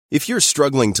If you're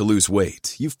struggling to lose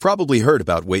weight, you've probably heard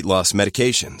about weight loss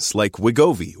medications like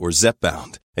Wegovy or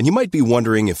Zepbound, and you might be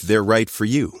wondering if they're right for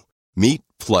you. Meet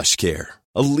PlushCare,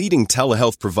 a leading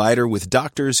telehealth provider with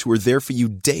doctors who are there for you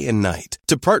day and night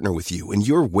to partner with you in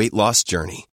your weight loss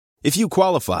journey. If you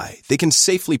qualify, they can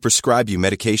safely prescribe you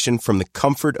medication from the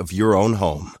comfort of your own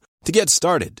home. To get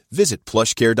started, visit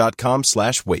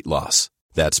plushcare.com/weightloss.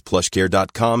 That's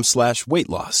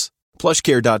plushcare.com/weightloss.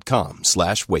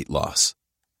 plushcare.com/weightloss.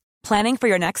 Planning for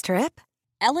your next trip?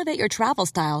 Elevate your travel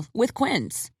style with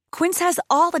Quince. Quince has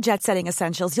all the jet-setting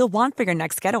essentials you'll want for your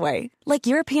next getaway, like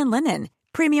European linen,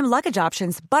 premium luggage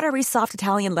options, buttery soft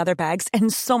Italian leather bags,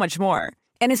 and so much more.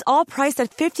 And is all priced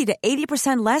at 50 to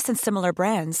 80% less than similar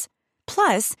brands.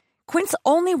 Plus, Quince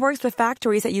only works with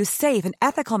factories that use safe and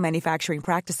ethical manufacturing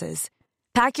practices.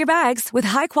 Pack your bags with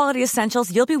high-quality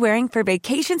essentials you'll be wearing for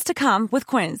vacations to come with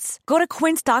Quince. Go to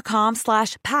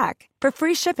quince.com/pack for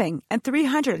free shipping and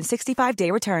 365-day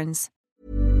returns.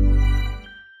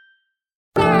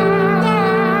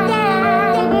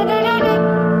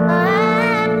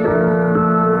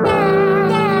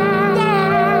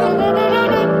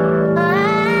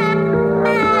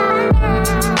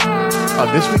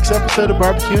 On this week's episode of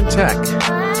Barbecue and Tech,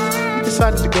 we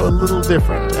decided to go a little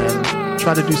different and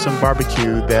try to do some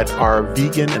barbecue that our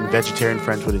vegan and vegetarian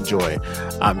friends would enjoy.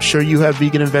 I'm sure you have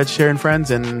vegan and vegetarian friends,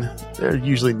 and they're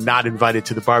usually not invited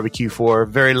to the barbecue for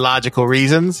very logical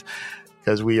reasons,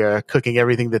 because we are cooking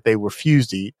everything that they refuse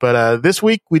to eat. But this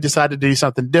week, we decided to do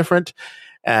something different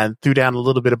and threw down a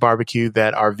little bit of barbecue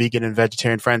that our vegan and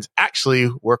vegetarian friends actually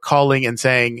were calling and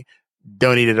saying,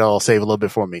 don't eat it all, save a little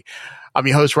bit for me. I'm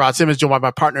your host, Rod Simmons, joined by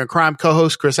my partner in crime,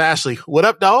 co-host Chris Ashley. What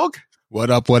up, dog? What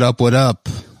up, what up, what up?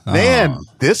 Man,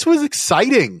 this was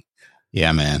exciting.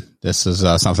 Yeah, man. This is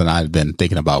something I've been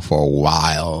thinking about for a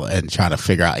while and trying to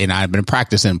figure out. And I've been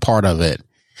practicing part of it.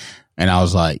 And I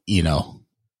was like,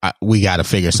 we got to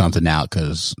figure something out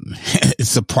because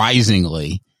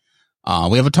surprisingly,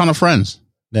 we have a ton of friends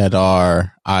that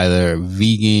are either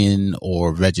vegan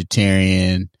or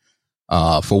vegetarian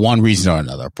for one reason or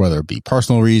another, whether it be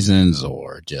personal reasons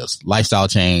or just lifestyle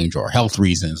change or health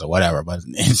reasons or whatever. But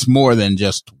it's more than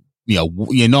just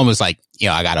it's like,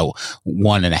 I got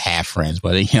 1.5 friends,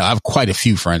 but I have quite a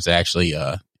few friends that actually,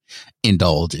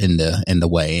 indulge in the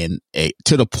way, and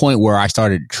to the point where I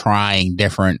started trying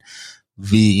different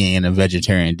vegan and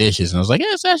vegetarian dishes. And I was like,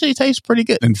 yeah, it actually tastes pretty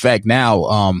good. In fact,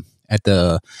 now, at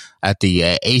the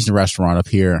Asian restaurant up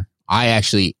here, I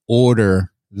actually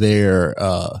order their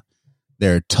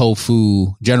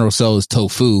tofu, General Tso's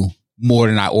tofu, more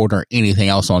than I order anything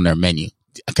else on their menu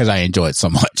because I enjoy it so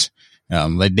much.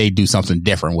 Like they do something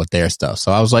different with their stuff.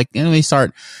 So I was like, let me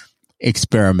start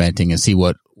experimenting and see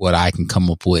what I can come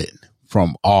up with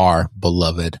from our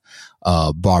beloved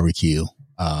barbecue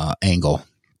angle.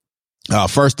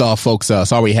 First off, folks,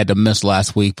 sorry we had to miss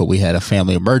last week, but we had a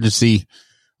family emergency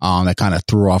that kind of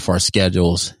threw off our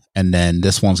schedules. And then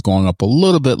this one's going up a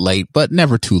little bit late, but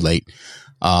never too late,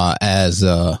 as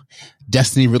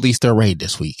Destiny released their raid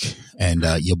this week. And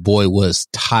your boy was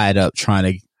tied up trying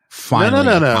to finally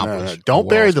No. Don't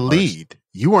bury the lead.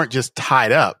 You weren't just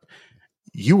tied up.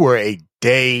 You were a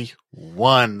day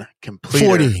one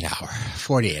completer.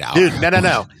 48 hour. Dude,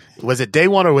 no. Was it day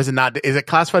one or was it not? Is it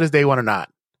classified as day one or not?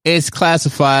 It's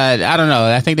classified. I don't know.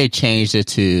 I think they changed it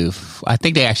to, I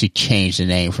think they actually changed the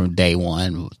name from day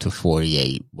one to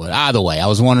 48. But either way,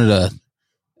 I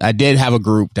did have a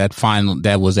group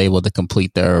that was able to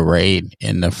complete their raid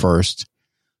in the first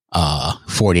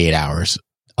 48 hours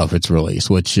of its release,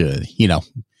 which,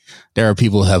 there are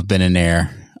people who have been in there.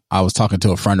 I was talking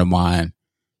to a friend of mine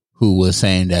who was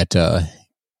saying that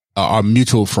our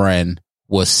mutual friend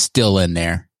was still in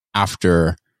there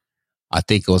after, I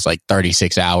think it was like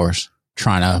 36 hours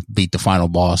trying to beat the final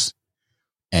boss.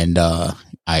 And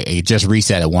it just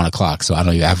reset at 1:00. So I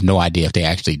have no idea if they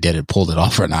actually pulled it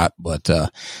off or not. But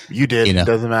you did. It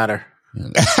doesn't matter.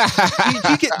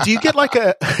 do you get like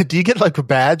a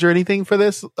badge or anything for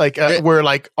this? Like where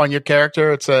like on your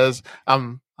character it says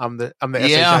I'm the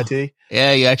SHIT.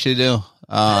 Yeah, you actually do.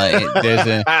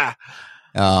 There's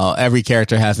every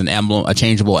character has an emblem, a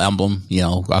changeable emblem,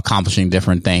 accomplishing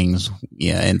different things.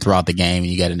 Yeah, and throughout the game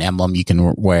you get an emblem you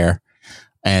can wear.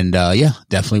 And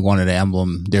definitely one of the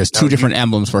emblem. There's two different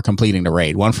emblems for completing the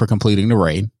raid. One for completing the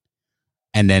raid,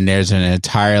 and then there's an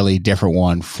entirely different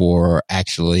one for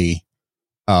actually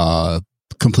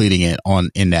completing it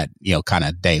in that kind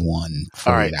of day one.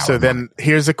 All right. So then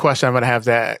here's a question I'm going to have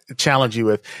to challenge you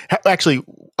with. Actually,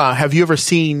 have you ever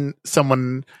seen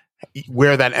someone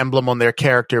wear that emblem on their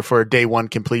character for a day one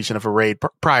completion of a raid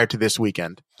prior to this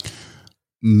weekend?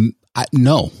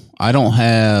 No, I don't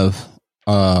have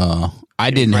I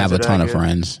didn't have a ton of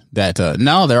friends that,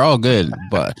 no, they're all good.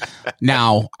 But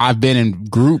now I've been in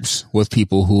groups with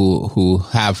people who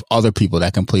have other people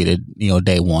that completed,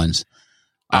 day ones.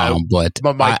 But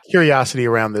my curiosity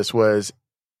around this was,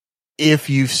 if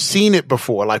you've seen it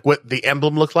before, like what the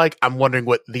emblem looked like, I'm wondering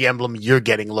what the emblem you're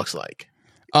getting looks like.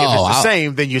 If it's the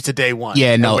same, then it's a day one.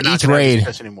 Yeah, no, each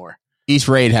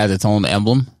raid has its own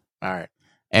emblem. All right.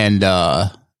 And,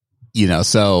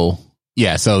 so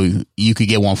you could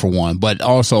get one for one, but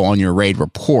also on your raid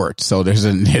report. So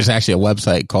there's actually a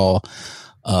website called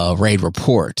Raid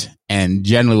Report. And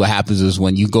generally what happens is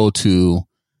when you go to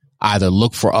either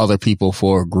look for other people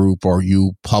for a group or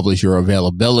you publish your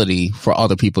availability for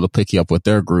other people to pick you up with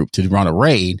their group to run a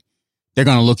raid, they're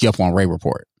going to look you up on Raid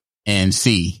Report and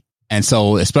see. And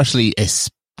so especially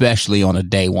on a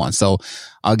day one. So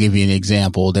I'll give you an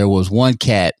example. There was one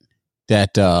cat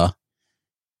that,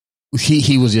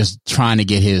 he was just trying to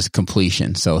get his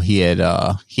completion. So he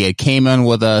had came in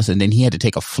with us and then he had to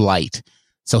take a flight.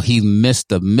 So he missed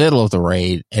the middle of the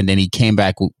raid and then he came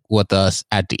back with us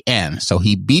at the end. So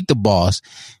he beat the boss.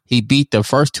 He beat the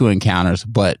first two encounters,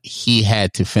 but he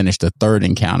had to finish the third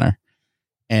encounter.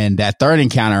 And that third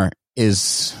encounter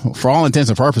is, for all intents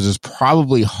and purposes,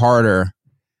 probably harder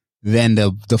than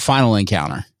the final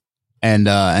encounter. And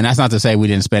that's not to say we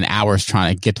didn't spend hours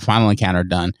trying to get the final encounter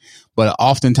done, but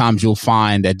oftentimes you'll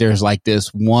find that there's like this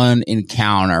one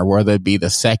encounter, whether it be the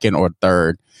second or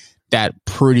third, that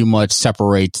pretty much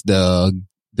separates the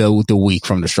weak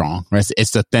from the strong. Right?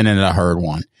 It's the thin and the herd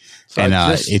one. So and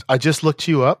I just looked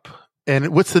you up. And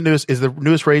what's the newest? Is the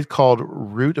newest raid called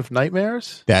Root of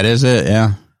Nightmares? That is it.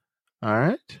 Yeah. All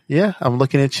right. Yeah, I'm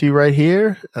looking at you right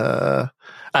here. I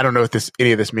don't know what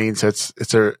any of this means.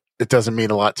 So it doesn't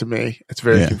mean a lot to me. It's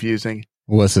very confusing.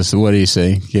 What's this? What do you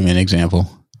say? Give me an example.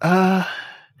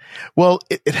 Well,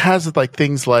 it has like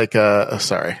things like,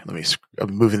 sorry,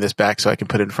 I'm moving this back so I can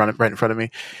put it right in front of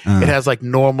me. It has like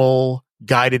normal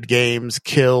guided games,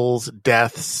 kills,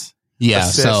 deaths. Yeah.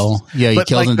 Assists. So you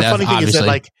kills and deaths. The funny thing is that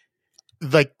like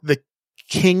the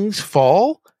King's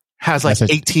Fall has like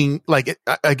 18, like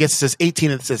I guess it says 18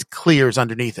 and it says clears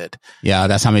underneath it. Yeah.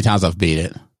 That's how many times I've beat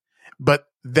it. But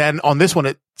then on this one,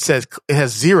 it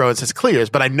has 0. It says clears,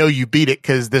 but I know you beat it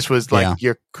because this was like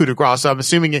your coup de grace. So I'm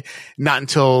assuming not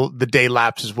until the day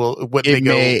lapses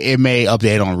it may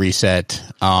update on reset.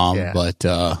 But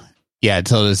so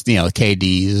there's,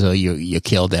 KDs, your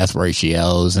kill death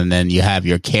ratios, and then you have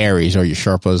your carries or your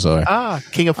Sherpas or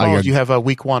King of Falls. You have a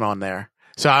week 1 on there.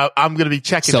 So I'm going to be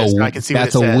checking this so I can see what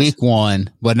it says. That's a week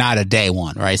 1, but not a day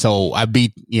 1, right? So I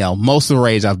beat, most of the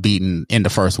raids I've beaten in the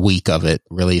first week of it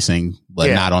releasing, but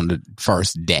not on the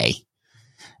first day.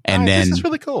 And then this is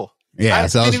really cool. Yeah, I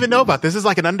didn't even know about this. This is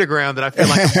like an underground that I feel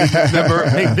like I've never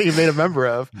made a member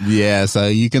of. Yeah, so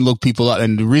you can look people up,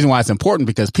 and the reason why it's important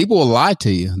because people will lie to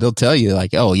you. They'll tell you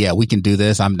like, "Oh yeah, we can do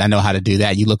this. I know how to do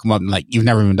that." You look them up and like, "You've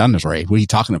never even done this raid. What are you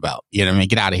talking about?" You know what I mean?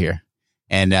 Get out of here.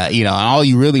 And, and all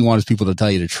you really want is people to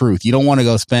tell you the truth. You don't want to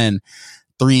go spend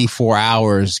 3-4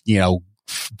 hours,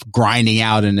 grinding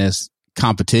out in this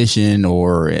competition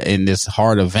or in this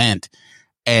hard event.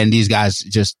 And these guys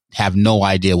just have no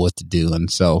idea what to do.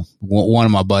 And so one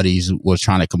of my buddies was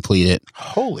trying to complete it.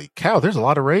 Holy cow. There's a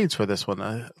lot of raids for this one.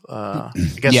 I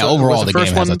guess overall the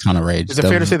game has a ton of raids. Is it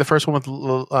fair to say the first one with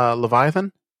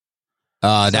Leviathan?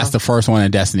 That's the first one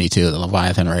in Destiny 2, the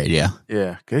Leviathan raid. Yeah.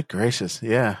 Yeah. Good gracious.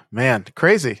 Yeah, man.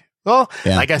 Crazy. Well,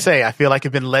 like I say, I feel like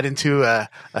I've been led into a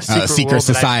secret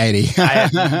society. I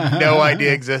had no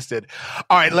idea existed.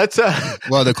 All right. Let's,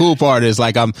 well, the cool part is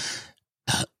like,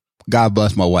 God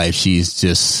bless my wife. She's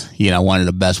just, one of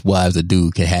the best wives a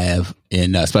dude could have.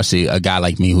 And especially a guy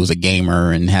like me who's a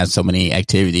gamer and has so many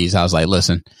activities. I was like,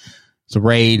 listen, it's a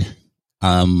raid.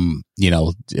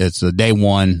 It's a day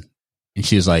 1. And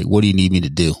she was like, what do you need me to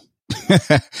do?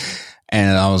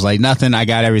 And I was like, nothing. I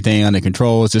got everything under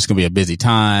control. It's just going to be a busy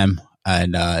time.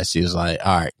 And she was like,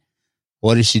 all right,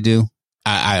 what did she do?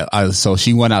 So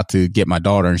she went out to get my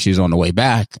daughter and she was on the way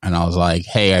back. And I was like,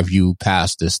 hey, have you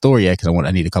passed this store yet? Because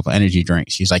I need a couple energy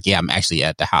drinks. She's like, yeah, I'm actually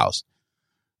at the house.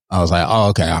 I was like, oh,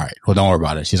 okay. All right. Well, don't worry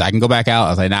about it. She's like, I can go back out. I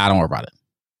was like, nah, don't worry about it.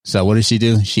 So what did she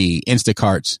do? She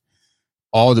Instacarts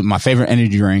my favorite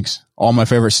energy drinks, all my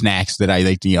favorite snacks that I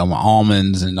like, my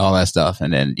almonds and all that stuff.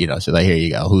 And then, she's like, here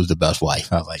you go. Who's the best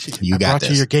wife? I was like, you got this.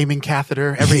 You your gaming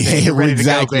catheter, everything. You're ready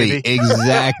exactly. To go, baby.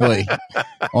 Exactly.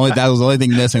 That was the only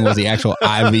thing missing was the actual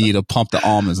IV to pump the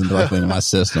almonds directly into my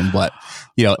system. But,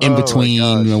 in between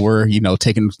when we're,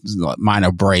 taking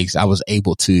minor breaks, I was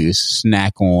able to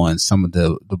snack on some of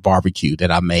the barbecue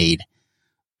that I made.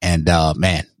 And,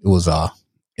 man, it was,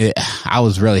 I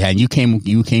was really happy. You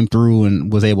came through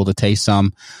and was able to taste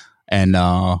some and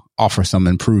offer some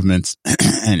improvements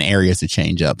and areas to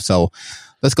change up. So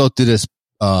let's go through this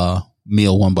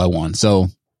meal one by one. So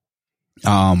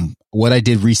what I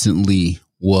did recently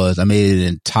was I made an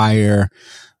entire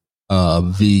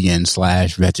vegan /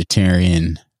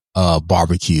 vegetarian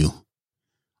barbecue.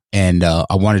 And I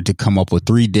wanted to come up with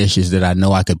 3 dishes that I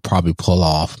know I could probably pull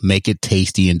off, make it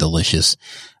tasty and delicious.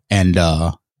 And,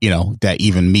 that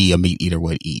even me, a meat eater,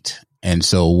 would eat. And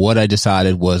so what I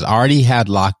decided was I already had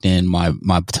locked in my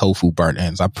tofu burnt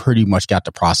ends. I pretty much got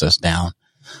the process down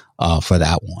for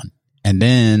that one. And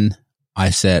then I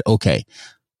said, okay,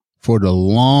 for the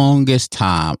longest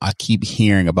time, I keep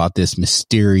hearing about this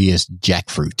mysterious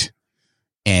jackfruit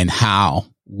and how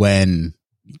when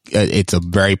it's a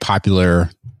very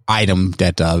popular item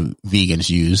that vegans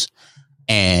use.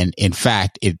 And in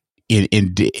fact, the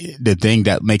thing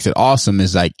that makes it awesome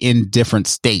is like in different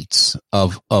states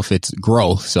of its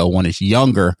growth. So when it's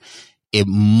younger,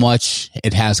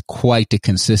 it has quite the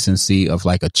consistency of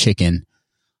like a chicken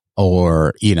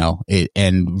or,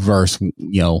 versus,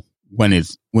 when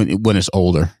it's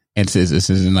older. And says this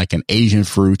is like an Asian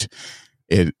fruit.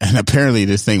 And apparently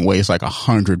this thing weighs like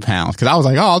 100 pounds. Cause I was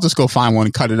like, oh, I'll just go find one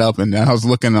and cut it up. And then I was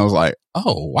looking, I was like,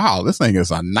 oh, wow, this thing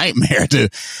is a nightmare to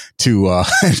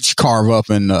carve up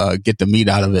and, get the meat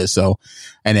out of it. So,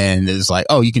 and then it's like,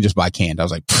 oh, you can just buy canned. I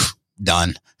was like,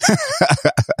 done.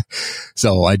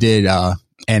 So I did,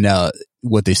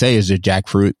 what they say is that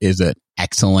jackfruit is an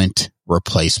excellent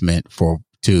replacement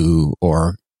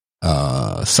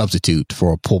substitute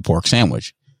for a pulled pork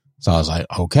sandwich. So I was like,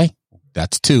 okay,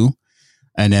 that's 2.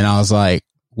 And then I was like,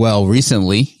 well,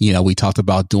 recently, we talked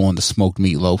about doing the smoked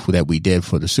meatloaf that we did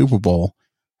for the Super Bowl.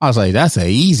 I was like, that's an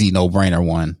easy no-brainer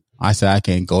one. I said, I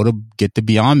can go to get the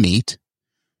Beyond Meat,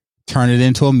 turn it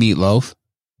into a meatloaf,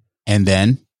 and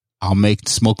then I'll make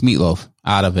smoked meatloaf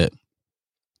out of it.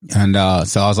 And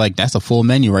so I was like, that's a full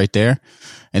menu right there.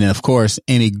 And then, of course,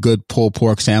 any good pulled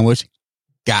pork sandwich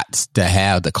got to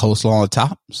have the coleslaw on the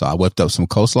top. So I whipped up some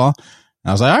coleslaw. And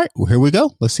I was like, all right, well, here we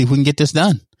go. Let's see if we can get this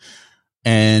done.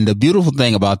 And the beautiful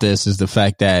thing about this is the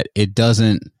fact that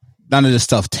none of this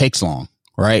stuff takes long,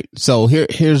 right? So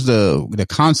here's the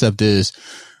concept is,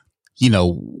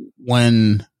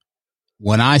 when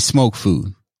I smoke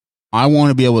food, I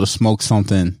want to be able to smoke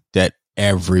something that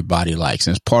everybody likes.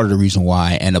 And it's part of the reason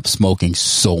why I end up smoking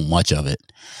so much of it.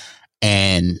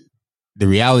 And the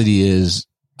reality is,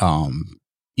 a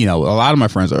lot of my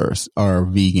friends are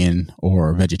vegan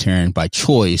or vegetarian by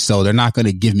choice. So they're not going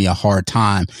to give me a hard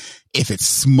time if it's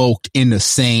smoked in the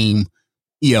same,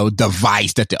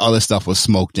 device that the other stuff was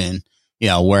smoked in,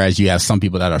 whereas you have some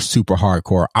people that are super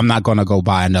hardcore. I'm not going to go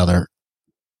buy another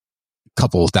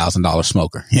couple $1,000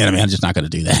 smoker. You know what I mean? I'm just not going to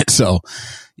do that. So,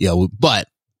 but,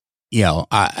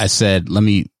 I said, let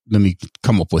me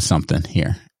come up with something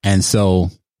here. And so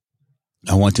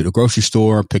I went to the grocery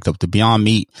store, picked up the Beyond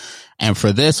Meat. And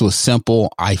for this was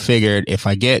simple. I figured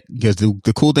because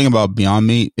the cool thing about Beyond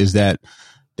Meat is that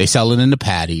they sell it in the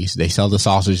patties, they sell the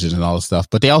sausages and all the stuff,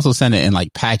 but they also send it in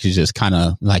like packages, kind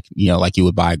of like, like you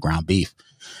would buy ground beef.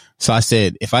 So I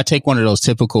said, if I take one of those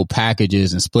typical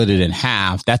packages and split it in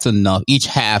half, that's enough. Each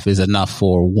half is enough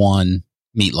for one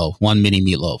mini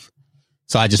meatloaf.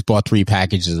 So I just bought 3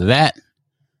 packages of that.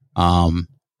 And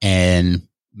then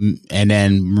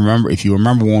if you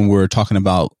remember when we were talking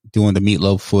about doing the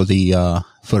meatloaf for the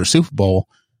Super Bowl,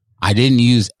 I didn't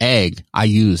use egg. I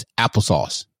used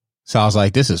applesauce. So I was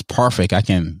like, this is perfect. I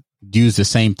can use the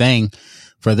same thing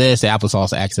for this. The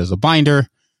applesauce acts as a binder.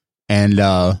 And,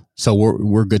 so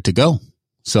we're good to go.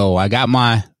 So I got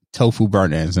my tofu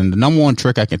burnt ends. And the number one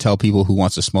trick I can tell people who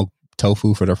wants to smoke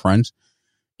tofu for their friends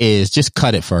is just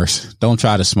cut it first. Don't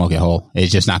try to smoke it whole.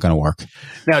 It's just not going to work.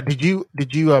 Now, did you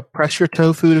press your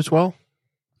tofu as well?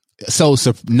 So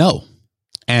no.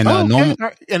 And,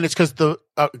 and it's because go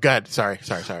ahead. Sorry.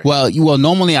 Well,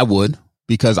 normally I would,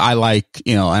 because I like,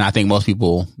 and I think most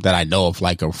people that I know of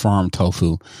like a firm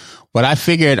tofu, but I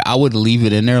figured I would leave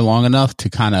it in there long enough to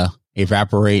kind of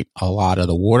evaporate a lot of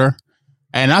the water.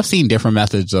 And I've seen different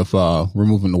methods of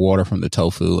removing the water from the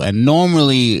tofu. And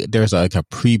normally there's like a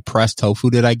pre-pressed tofu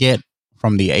that I get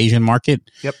from the Asian market.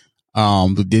 Yep.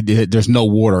 But there's no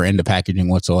water in the packaging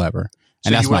whatsoever.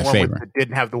 And that's my favorite. It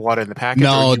didn't have the water in the package?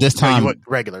 No, this time. You went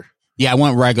regular? Yeah, I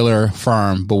went regular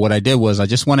firm. But what I did was I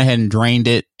just went ahead and drained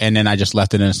it. And then I just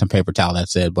left it in some paper towel.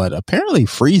 That's it. But apparently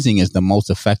freezing is the most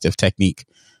effective technique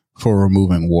for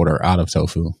removing water out of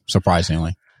tofu,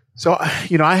 surprisingly. So,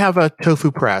 I have a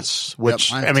tofu press,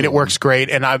 which, it works great.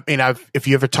 And if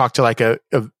you ever talk to like a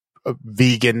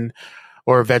vegan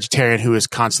or a vegetarian who is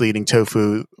constantly eating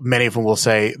tofu, many of them will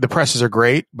say the presses are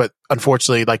great, but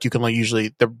unfortunately, like you can only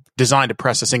usually, they're designed to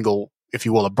press a single, if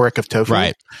you will, a brick of tofu.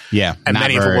 Right. Yeah. And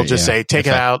many of them will just say, take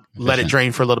it out, let it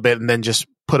drain for a little bit, and then just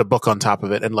put a book on top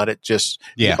of it and let it just,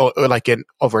 like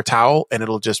over a towel, and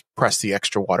it'll just press the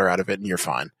extra water out of it and you're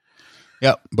fine.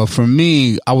 Yep. But for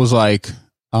me, I was like,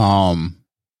 I'm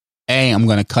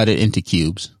going to cut it into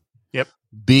cubes. Yep.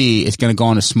 B, it's going to go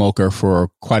on a smoker for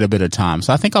quite a bit of time.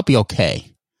 So I think I'll be okay.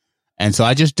 And so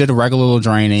I just did a regular little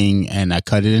draining and I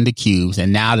cut it into cubes.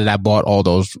 And now that I bought all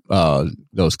those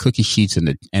cookie sheets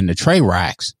and the tray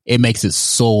racks, it makes it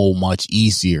so much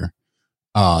easier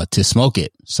to smoke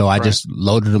it. So I just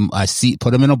loaded them.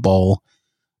 Put them in a bowl,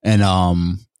 and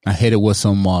I hit it with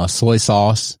some soy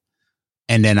sauce,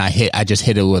 and then I just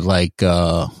hit it with like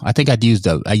I think I used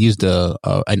an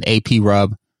AP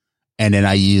rub, and then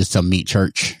I used some Meat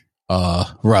Church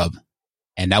rub,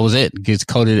 and that was it. Just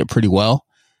coated it pretty well.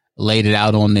 Laid it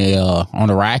out on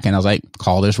the rack, and I was like,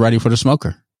 call this ready for the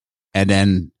smoker. And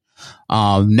then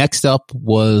next up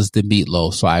was the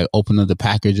meatloaf. So I opened up the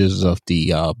packages of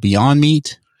the Beyond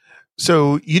Meat.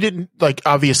 So you didn't, like,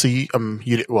 obviously, I'm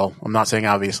not saying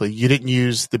obviously, you didn't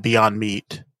use the Beyond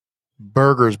Meat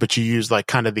burgers, but you used like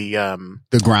kind of the packaging.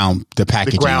 The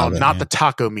ground, not the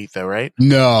taco meat though, right?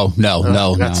 No.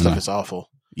 That stuff is awful.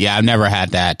 Yeah, I've never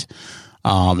had that.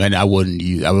 And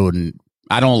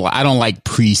I don't like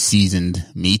pre-seasoned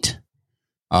meat.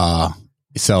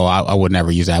 So I would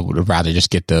never use that. I would rather just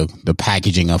get the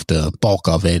packaging of the bulk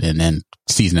of it and then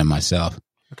season it myself.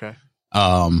 Okay.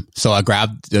 So I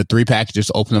grabbed the 3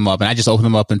 packages, opened them up, and I just opened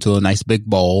them up into a nice big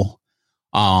bowl.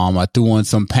 I threw in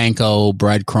some panko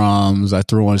breadcrumbs. I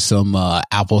threw in some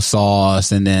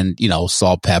applesauce, and then,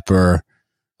 salt, pepper.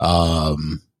 I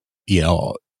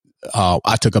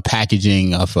took a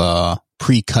packaging of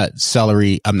pre-cut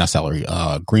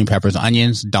green peppers,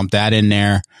 onions, dumped that in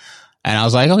there. And I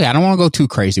was like, okay, I don't want to go too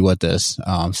crazy with this.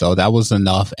 So that was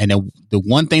enough. And then the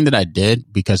one thing that I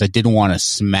did, because I didn't want to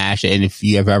smash it, and if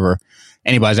you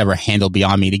anybody's ever handled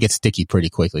Beyond Meat, it gets sticky pretty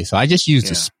quickly. So I just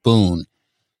used a spoon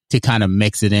to kind of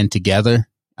mix it in together.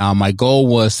 My goal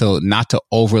was not to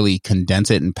overly condense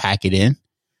it and pack it in.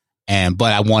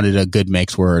 But I wanted a good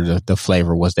mix where the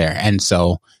flavor was there. And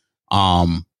so,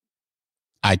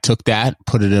 I took that,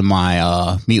 put it in my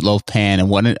meatloaf pan, and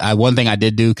one thing I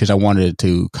did do, because I wanted it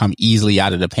to come easily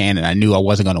out of the pan, and I knew I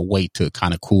wasn't going to wait to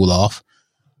kind of cool off.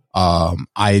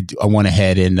 I went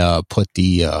ahead and put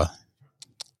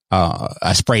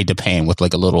I sprayed the pan with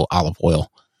like a little olive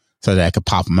oil so that I could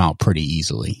pop them out pretty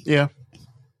easily. Yeah,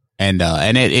 and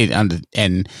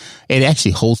it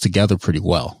actually holds together pretty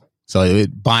well. So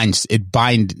it bound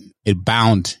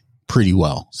pretty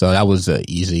well. So that was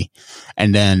easy,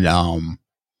 and then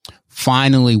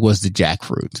finally was the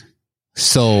jackfruit.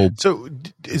 So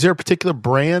is there a particular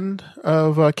brand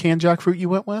of canned jackfruit you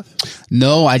went with?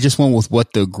 No, I just went with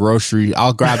what the grocery.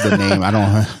 I'll grab the name. I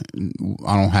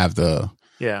don't have the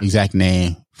exact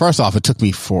name. First off, it took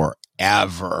me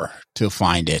forever to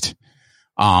find it.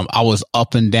 I was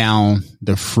up and down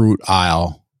the fruit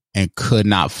aisle and could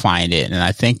not find it. And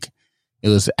I think it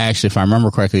was actually, if I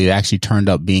remember correctly, it actually turned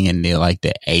up being in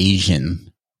the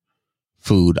Asian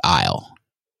food aisle.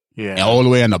 Yeah. All the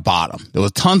way on the bottom. There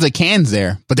was tons of cans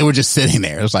there, but they were just sitting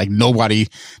there. It was like nobody,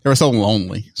 they were so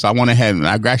lonely. So I went ahead and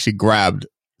I actually grabbed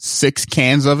 6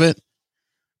 cans of it,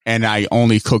 and I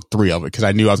only cooked 3 of it because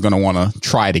I knew I was going to want to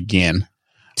try it again.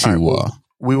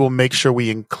 We will make sure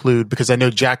we include, because I know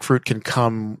jackfruit can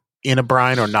come in a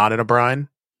brine or not in a brine.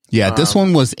 Yeah, this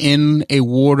one was in a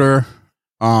water.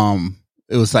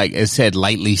 It was like, it said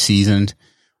lightly seasoned.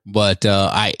 But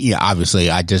obviously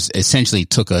I just essentially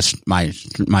took my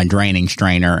draining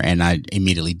strainer and I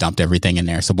immediately dumped everything in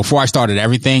there. So before I started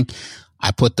everything,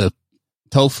 I put the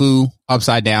tofu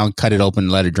upside down, cut it open,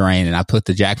 let it drain, and I put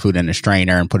the jackfruit in the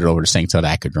strainer and put it over the sink so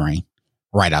that I could drain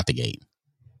right out the gate.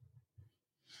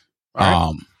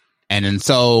 Right. And then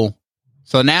so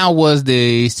now was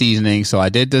the seasoning. So I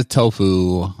did the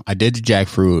tofu, I did the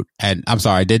jackfruit, and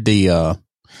I did the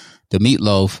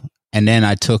meatloaf, and then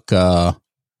I took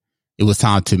it was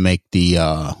time to make the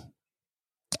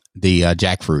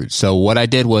jackfruit. So what I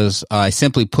did was I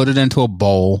simply put it into a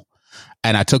bowl,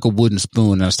 and I took a wooden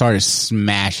spoon and I started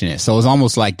smashing it. So it was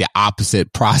almost like the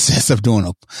opposite process of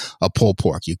doing a pulled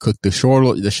pork. You cook the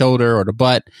shoulder or the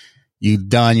butt, you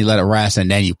let it rest, and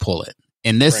then you pull it.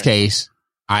 In this case,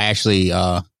 I actually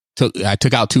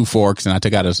took out 2 forks and I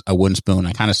took out a wooden spoon.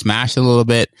 I kind of smashed it a little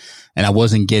bit, and I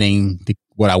wasn't getting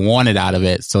what I wanted out of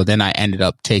it. So then I ended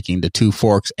up taking the 2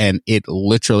 forks, and it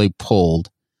literally pulled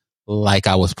like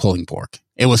I was pulling pork.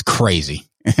 It was crazy.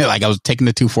 Like I was taking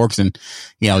the two forks and,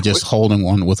 just holding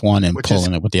one with one and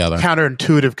pulling it with the other.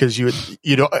 Counterintuitive because you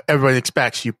don't, everybody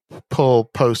expects you pull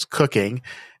post cooking.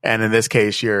 And in this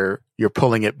case, you're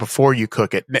pulling it before you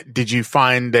cook it. Did you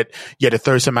find that you had to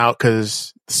throw some out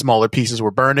because the smaller pieces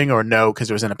were burning, or no, because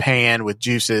it was in a pan with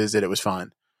juices that it was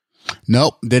fine?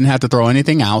 Nope. Didn't have to throw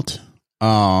anything out.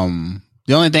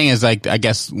 The only thing is, like, I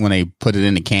guess when they put it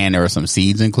in the can, there were some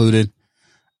seeds included.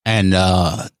 And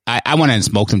I went and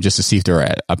smoked them just to see if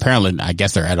they're apparently, I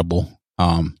guess they're edible.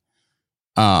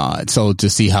 So to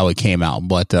see how it came out,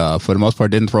 but for the most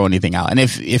part, didn't throw anything out. And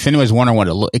if anyone's wondering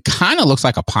what it kind of looks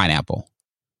like a pineapple,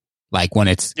 like when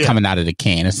it's coming out of the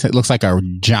can. It looks like a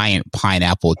giant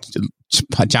pineapple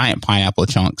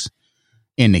chunks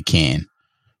in the can.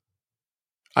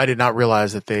 I did not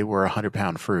realize that they were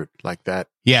 100-pound fruit like that.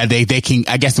 Yeah, they can.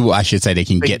 I guess I should say they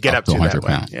can get up to 100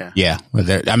 pounds. Yeah, but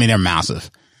they're massive.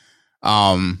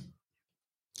 So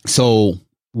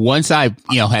once I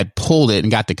had pulled it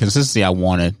and got the consistency I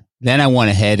wanted, then I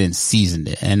went ahead and seasoned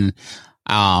it, and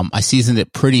I seasoned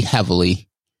it pretty heavily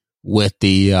with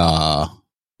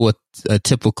with a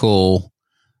typical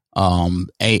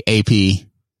AP,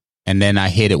 and then I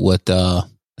hit it with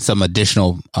some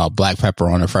additional black pepper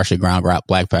on a freshly ground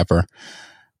black pepper.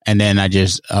 And then I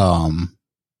just, I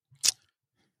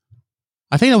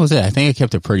think that was it. I think I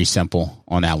kept it pretty simple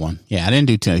on that one. Yeah, I didn't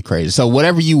do too crazy. So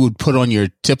whatever you would put on your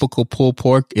typical pulled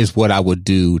pork is what I would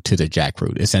do to the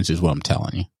jackfruit, essentially is what I'm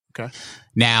telling you. Okay.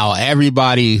 Now,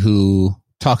 everybody who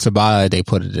talks about it, they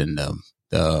put it in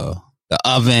the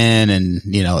oven, and,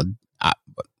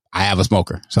 I have a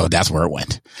smoker, so that's where it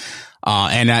went.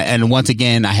 And once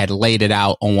again, I had laid it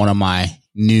out on one of my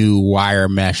new wire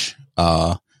mesh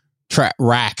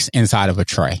racks inside of a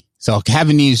tray. So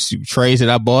having these trays that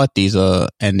I bought, these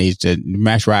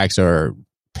mesh racks are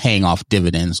paying off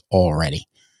dividends already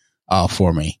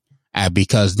for me,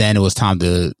 because then it was time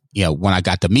to, when I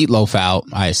got the meatloaf out,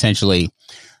 I essentially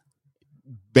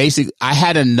I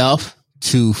had enough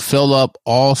to fill up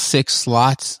all 6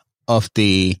 slots of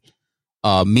the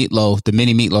meatloaf, the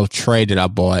mini meatloaf tray that I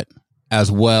bought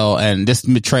as well. And this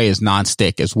tray is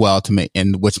nonstick as well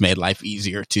which made life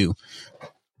easier too.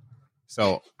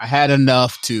 So I had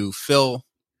enough to fill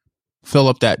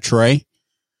up that tray,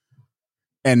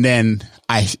 and then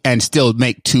and still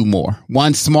make 2 more,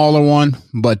 one smaller one,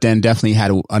 but then definitely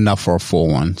had enough for a full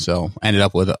one. So I ended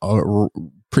up with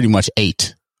pretty much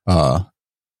 8 of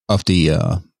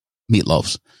the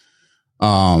meatloafs.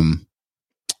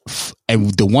 And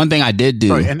the one thing I did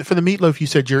do, and for the meatloaf, you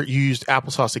said you used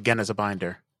applesauce again as a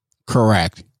binder.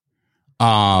 Correct.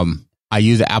 I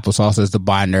used the applesauce as the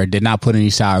binder. Did not put any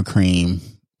sour cream,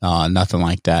 nothing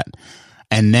like that.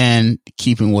 And then,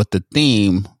 keeping with the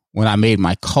theme, when I made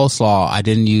my coleslaw, I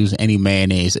didn't use any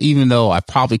mayonnaise, even though I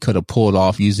probably could have pulled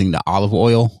off using the olive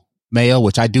oil mayo,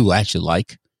 which I do actually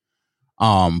like.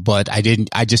 But I didn't.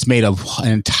 I just made an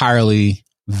entirely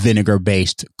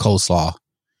vinegar-based coleslaw.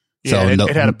 Yeah, so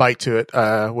it had a bite to it,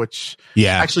 which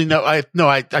actually I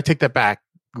take that back.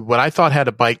 What I thought had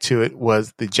a bite to it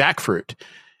was the jackfruit,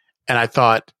 and I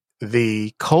thought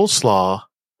the coleslaw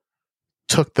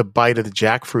took the bite of the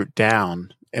jackfruit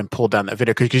down and pulled down that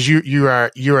vinegar, because you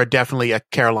are definitely a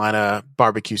Carolina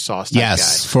barbecue sauce type guy.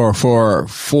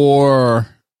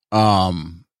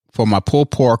 For my pulled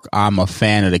pork, I'm a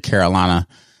fan of the Carolina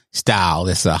style.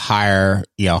 It's a higher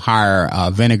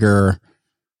vinegar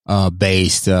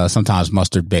based, sometimes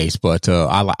mustard based, but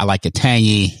I like it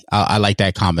tangy. I like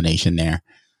that combination there.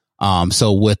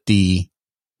 So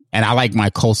and I like my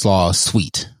coleslaw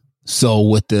sweet. So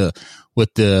with the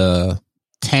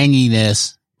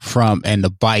tanginess and the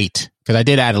bite, because I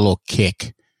did add a little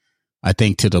kick, I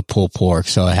think, to the pulled pork.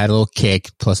 So it had a little kick,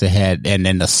 plus it had, and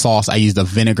then the sauce, I used the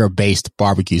vinegar based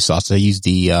barbecue sauce. I used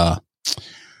the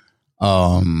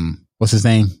what's his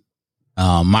name?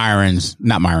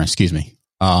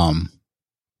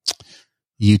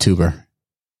 YouTuber.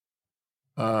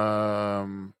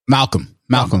 Malcolm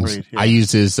Reed, yeah. I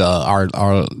used his our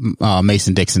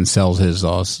Mason Dixon sells his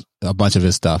a bunch of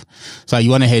his stuff, so I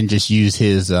went ahead and just used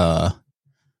his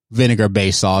vinegar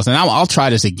based sauce, and I'll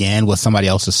try this again with somebody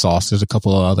else's sauce. There's a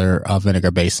couple of other vinegar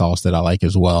based sauce that I like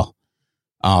as well,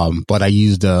 but I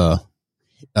used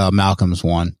Malcolm's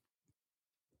one,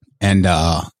 and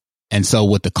so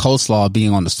with the coleslaw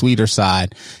being on the sweeter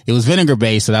side, it was vinegar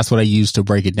based, so that's what I used to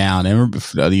break it down. And remember,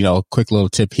 quick little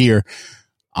tip here.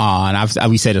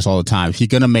 And we say this all the time. If you're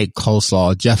going to make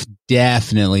coleslaw,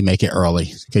 definitely make it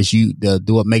early, because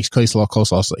what makes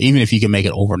coleslaw, so even if you can make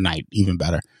it overnight, even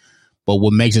better. But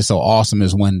what makes it so awesome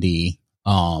is when the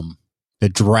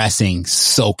dressing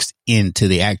soaks into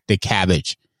the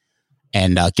cabbage,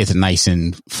 and gets it nice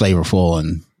and flavorful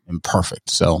and perfect.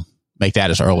 So make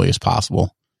that as early as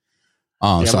possible.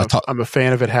 I'm a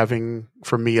fan of it having,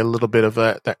 for me, a little bit of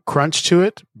that crunch to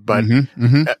it, but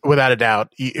without a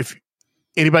doubt, if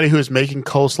anybody who is making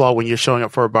coleslaw when you're showing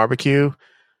up for a barbecue,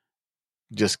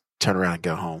 just turn around and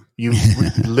go home. You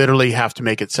literally have to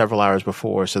make it several hours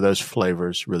before, so those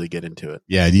flavors really get into it.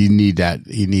 Yeah, you need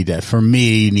that. For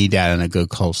me, you need that in a good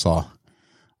coleslaw.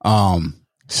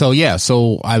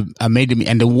 So I made the,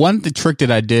 and the trick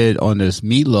that I did on this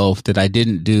meatloaf that I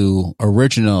didn't do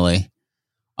originally,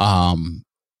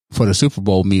 for the Super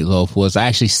Bowl meatloaf was I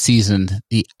actually seasoned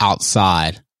the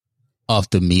outside of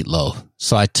the meatloaf.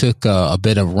 So I took a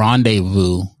bit of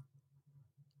Rendezvous,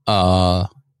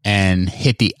 and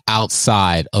hit the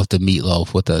outside of the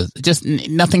meatloaf with just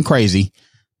nothing crazy,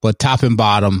 but top and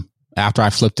bottom. After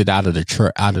I flipped it out of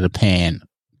the pan,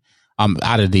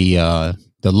 out of the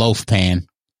loaf pan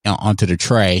onto the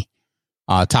tray,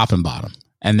 top and bottom.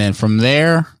 And then from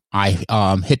there, I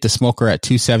hit the smoker at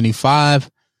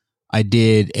 275. I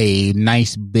did a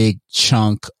nice big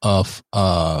chunk of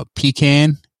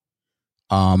pecan,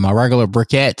 my regular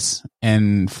briquettes,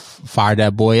 and fired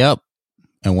that boy up.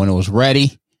 And when it was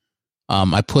ready,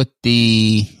 I put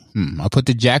the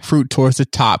jackfruit towards the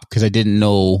top because I didn't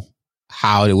know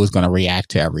how it was going to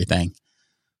react to everything.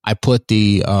 I put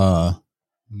the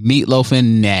meatloaf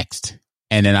in next,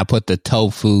 and then I put the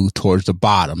tofu towards the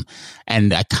bottom.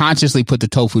 And I consciously put the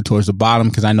tofu towards the bottom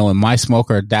because I know in my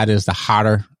smoker that is the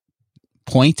hotter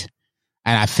point,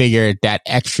 and I figured that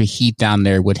extra heat down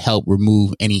there would help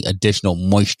remove any additional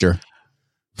moisture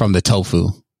from the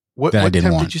tofu. What temp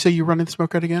did you say you run in the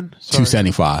smoker at again? Sorry.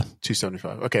 275.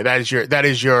 275. Okay, that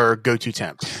is your go-to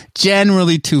temp.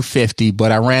 Generally 250,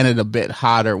 but I ran it a bit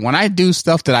hotter. When I do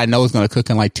stuff that I know is going to cook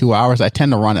in like 2 hours, I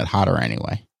tend to run it hotter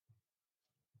anyway.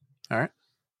 All right.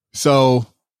 So,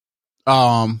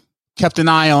 kept an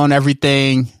eye on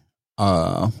everything.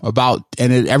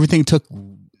 Everything took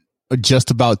just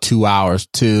about 2 hours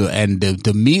and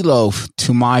the meatloaf,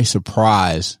 to my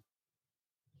surprise,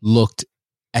 looked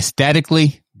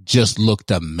aesthetically just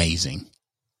looked amazing.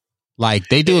 Like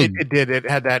they do. It did. It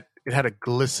had a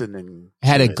glistening. It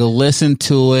had a glisten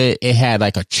to it. It had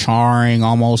like a charring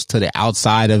almost to the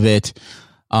outside of it.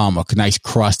 A nice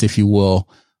crust, if you will.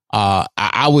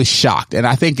 I was shocked. And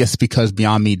I think it's because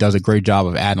Beyond Meat does a great job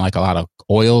of adding like a lot of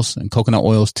oils and coconut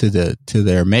oils to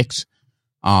their mix.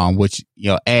 Which,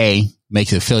 A,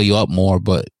 makes it fill you up more,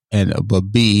 but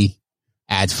B,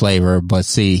 adds flavor, but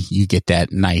C, you get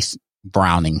that nice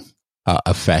browning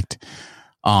effect.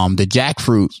 The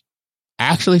jackfruit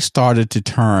actually started to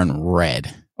turn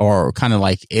red, or kind of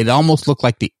like it almost looked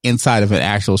like the inside of an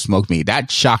actual smoked meat.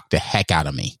 That shocked the heck out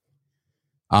of me.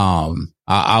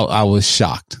 I was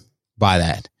shocked by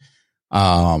that.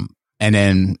 And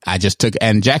then I just took,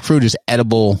 and jackfruit is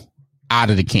edible out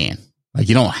of the can. Like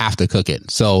you don't have to cook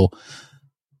it. So,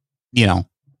 I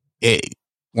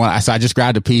just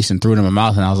grabbed a piece and threw it in my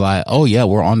mouth, and I was like, oh yeah,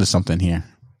 we're onto something here.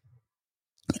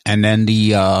 And then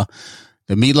the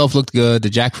meatloaf looked good. The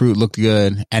jackfruit looked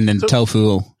good. And then the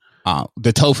tofu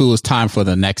was time for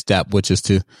the next step, which is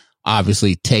to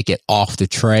obviously take it off the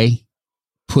tray,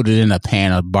 put it in a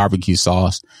pan of barbecue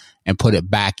sauce, and put it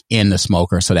back in the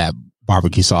smoker so that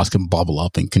barbecue sauce can bubble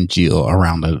up and congeal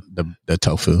around the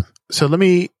tofu. So let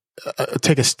me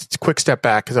take a quick step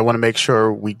back because I want to make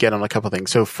sure we get on a couple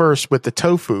things. So first, with the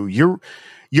tofu, you're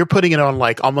putting it on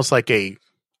like almost like a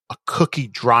cookie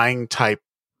drying type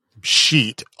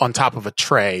sheet on top of a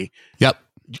tray. Yep.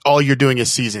 All you're doing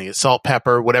is seasoning it, salt,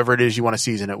 pepper, whatever it is you want to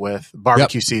season it with,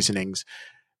 barbecue seasonings.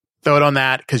 Throw it on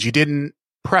that because you didn't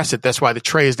press it. That's why the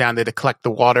tray is down there to collect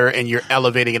the water, and you're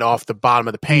elevating it off the bottom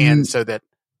of the pan so that.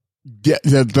 Yeah,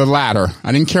 the latter.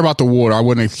 I didn't care about the water. I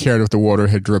wouldn't have cared if the water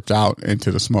had dripped out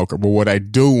into the smoker. But what I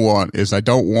do want is I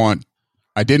didn't want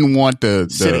the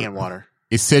sitting in water.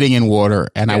 It's sitting in water,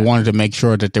 and I wanted to make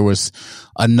sure that there was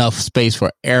enough space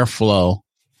for airflow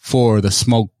for the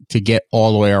smoke to get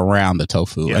all the way around the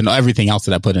tofu and everything else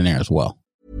that I put in there as well.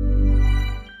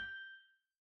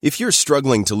 If you're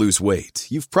struggling to lose weight,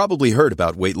 you've probably heard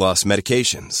about weight loss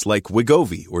medications like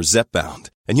Wegovy or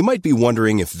Zepbound, and you might be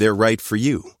wondering if they're right for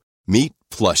you. Meet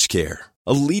PlushCare,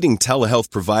 a leading telehealth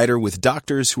provider with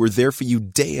doctors who are there for you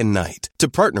day and night to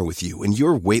partner with you in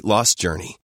your weight loss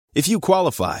journey. If you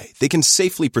qualify, they can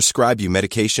safely prescribe you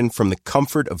medication from the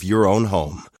comfort of your own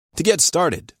home. To get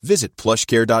started, visit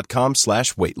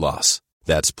plushcare.com/weightloss.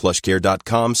 That's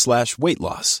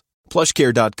plushcare.com/weightloss.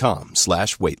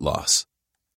 plushcare.com/weightloss.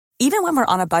 Even when we're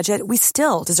on a budget, we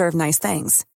still deserve nice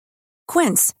things.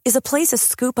 Quince is a place to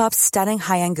scoop up stunning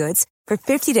high-end goods for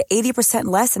 50 to 80%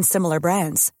 less than similar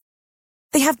brands.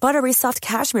 They have buttery soft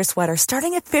cashmere sweaters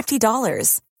starting at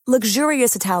 $50,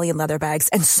 luxurious Italian leather bags,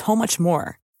 and so much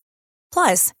more.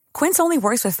 Plus, Quince only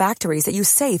works with factories that use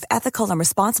safe, ethical, and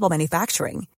responsible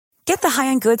manufacturing. Get the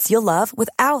high-end goods you'll love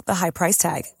without the high price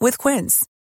tag with Quince.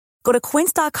 Go to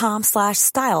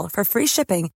quince.com/style for free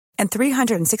shipping and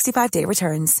 365-day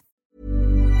returns.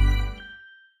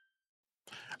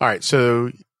 All right,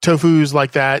 so tofu's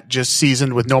like that, just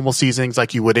seasoned with normal seasonings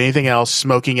like you would anything else,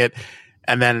 smoking it,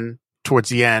 and then towards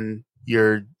the end,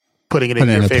 you're putting it in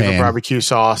your favorite barbecue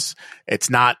sauce. It's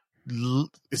not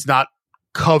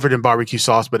covered in barbecue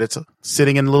sauce, but it's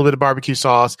sitting in a little bit of barbecue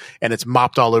sauce, and it's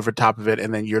mopped all over top of it,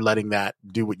 and then you're letting that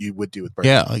do what you would do with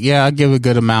barbecue. Yeah, I give a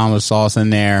good amount of sauce in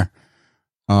there,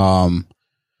 and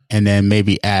then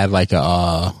maybe add like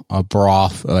a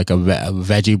broth, like a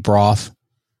veggie broth,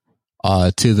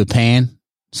 to the pan,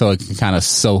 so it can kind of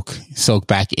soak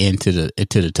back into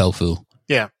the tofu.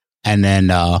 Yeah, and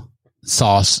then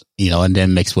sauce, and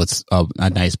then mix with a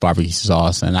nice barbecue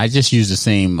sauce. And I just use the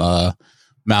same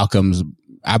Malcolm's.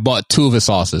 I bought 2 of his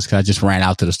sauces because I just ran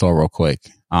out to the store real quick.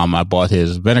 I bought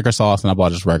his vinegar sauce and I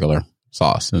bought his regular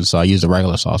sauce, and so I use the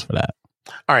regular sauce for that.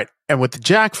 All right, and with the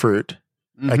jackfruit,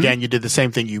 again, you did the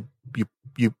same thing. You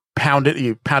pounded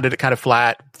it kind of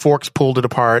flat, forks pulled it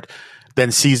apart,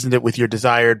 then seasoned it with your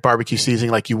desired barbecue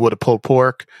seasoning like you would a pulled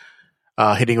pork,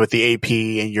 hitting it with the AP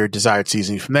and your desired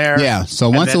seasoning from there. Yeah. So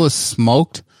once it was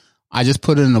smoked, I just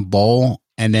put it in a bowl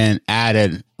and then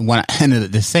added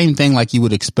the same thing like you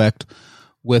would expect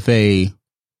with a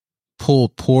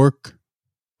pulled pork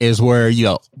is where,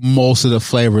 most of the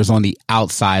flavor is on the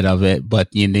outside of it, but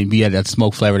then you had that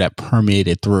smoke flavor that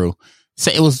permeated through.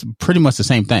 So it was pretty much the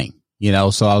same thing,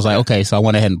 So I was like, okay, so I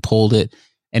went ahead and pulled it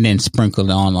and then sprinkled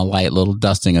on a light little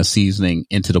dusting of seasoning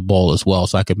into the bowl as well,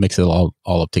 so I could mix it all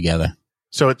up together.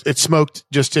 So it's smoked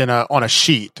just on a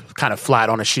sheet, kind of flat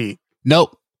on a sheet.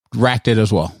 Nope, racked it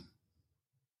as well.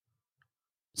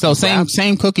 So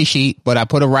same cookie sheet, but I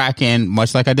put a rack in,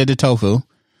 much like I did the tofu.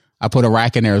 I put a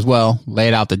rack in there as well,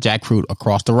 laid out the jackfruit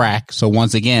across the rack. So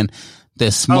once again,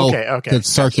 the smoke could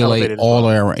circulate all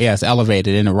around. Yeah, it's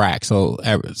elevated in the rack. So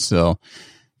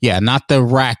yeah, not the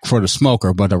rack for the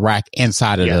smoker, but the rack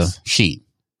inside of the sheet.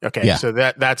 Okay, yeah. So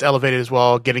that's elevated as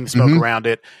well, getting the smoke around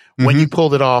it. When you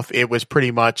pulled it off, it was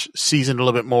pretty much seasoned a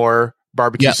little bit more,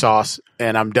 barbecue sauce,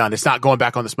 and I'm done. It's not going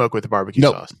back on the smoke with the barbecue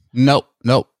sauce. Nope.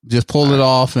 Just pulled it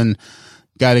off and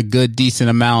got a good,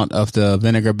 decent amount of the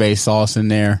vinegar-based sauce in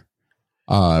there.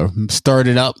 Stirred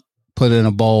it up, put it in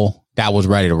a bowl. That was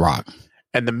ready to rock.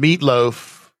 And the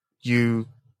meatloaf, you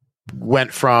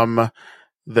went from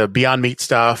the Beyond Meat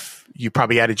stuff. You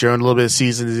probably added your own little bit of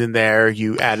seasonings in there.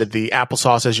 You added the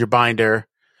applesauce as your binder.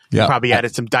 You probably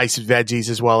added some diced veggies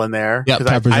as well in there. Yeah,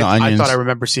 peppers and onions. I thought I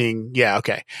remember seeing,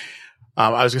 okay.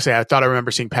 I was going to say, I thought I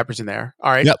remember seeing peppers in there.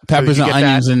 All right. Yep, peppers and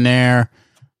onions in there.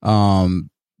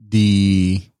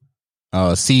 The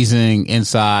seasoning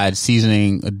inside,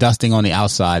 dusting on the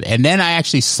outside. And then I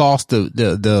actually sauced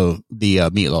the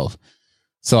meatloaf.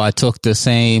 So I took the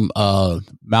same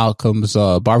Malcolm's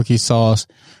barbecue sauce,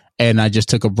 and I just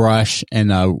took a brush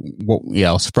and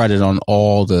spread it on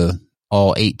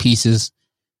all 8 pieces,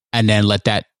 and then let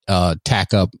that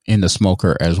tack up in the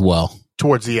smoker as well.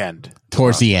 Towards the end.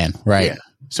 Right. Yeah.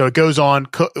 So it goes on.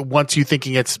 Once you're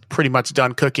thinking it's pretty much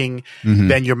done cooking,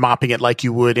 then you're mopping it like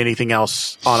you would anything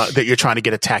else that you're trying to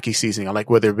get a tacky seasoning on, like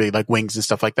whether it be like wings and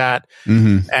stuff like that.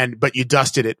 But you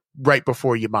dusted it right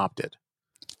before you mopped it.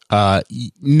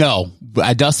 No,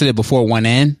 I dusted it before it went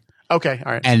in. Okay.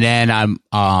 All right. And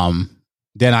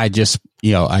then I just,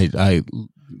 I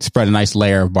spread a nice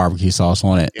layer of barbecue sauce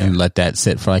on it and let that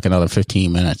sit for like another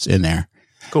 15 minutes in there.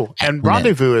 Cool. And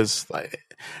Rendezvous is like,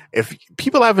 if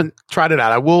people haven't tried it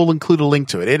out, I will include a link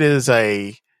to it. It is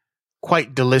a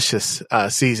quite delicious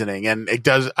seasoning, and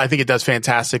I think it does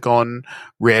fantastic on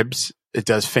ribs. It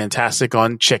does fantastic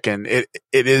on chicken. It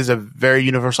is a very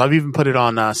universal. I've even put it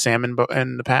on salmon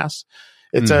in the past.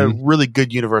 It's a really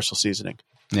good universal seasoning.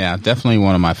 Yeah, definitely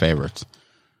one of my favorites.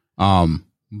 And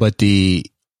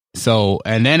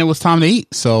then it was time to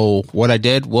eat. So what I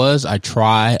did was I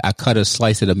cut a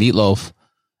slice of the meatloaf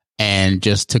and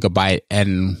just took a bite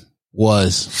and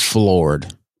was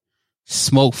floored.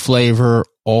 Smoke flavor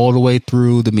all the way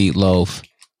through the meatloaf,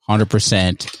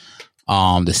 100%.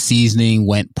 The seasoning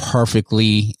went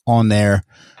perfectly on there.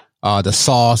 The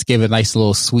sauce gave it a nice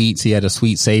little sweet. So you had a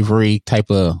sweet, savory type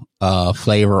of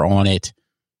flavor on it.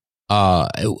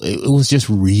 It was just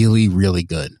really, really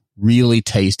good. Really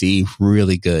tasty,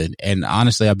 really good. And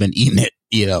honestly, I've been eating it,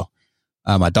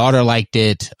 my daughter liked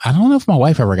it. I don't know if my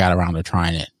wife ever got around to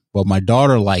trying it, but my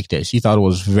daughter liked it. She thought it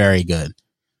was very good.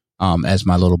 As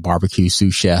my little barbecue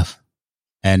sous chef.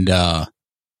 And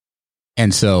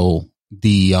so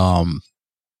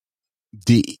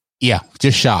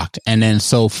just shocked. And then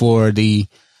so for the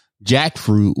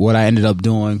jackfruit, what I ended up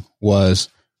doing was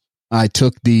I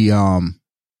took the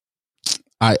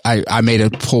I made a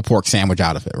pulled pork sandwich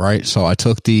out of it, right? So I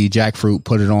took the jackfruit,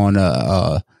 put it on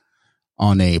a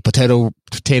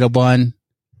potato bun,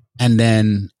 and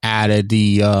then added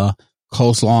the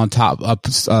coleslaw on top,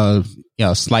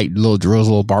 slight little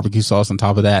drizzle of barbecue sauce on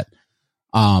top of that,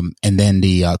 and then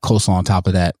the coleslaw on top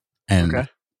of that, and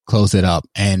closed it up,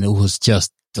 and it was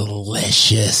just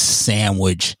delicious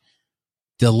sandwich,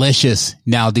 delicious.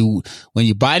 Now, when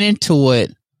you bite into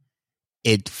it,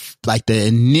 like the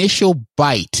initial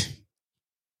bite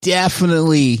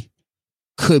definitely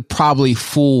could probably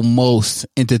fool most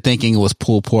into thinking it was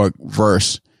pulled pork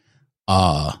versus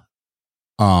the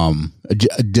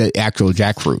actual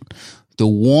jackfruit. The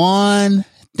one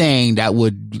thing that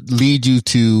would lead you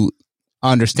to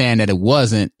understand that it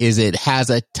wasn't is it has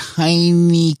a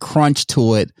tiny crunch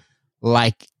to it,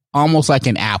 like almost like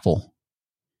an apple.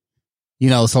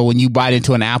 So when you bite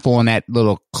into an apple and that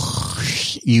little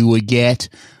you would get,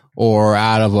 or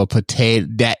out of a potato,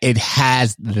 that it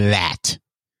has that.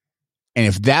 And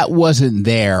if that wasn't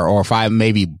there, or if I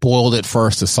maybe boiled it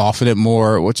first to soften it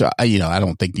more, which I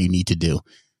don't think you need to do,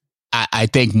 I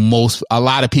think a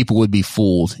lot of people would be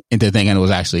fooled into thinking it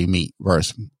was actually meat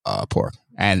versus pork.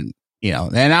 And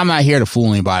and I'm not here to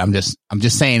fool anybody. I'm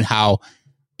just saying how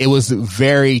it was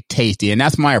very tasty, and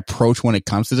that's my approach when it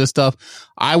comes to this stuff.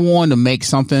 I wanted to make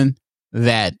something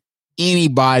that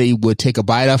anybody would take a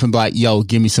bite of and be like, yo,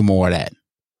 give me some more of that.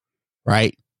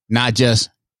 Right? Not just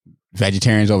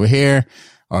vegetarians over here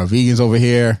or vegans over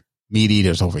here, meat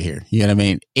eaters over here. You know what I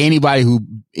mean? Anybody who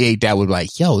ate that would be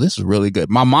like, yo, this is really good.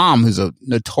 My mom, who's a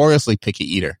notoriously picky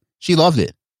eater, she loved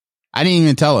it. I didn't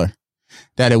even tell her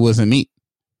that it wasn't meat.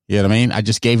 You know what I mean? I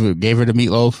just gave her the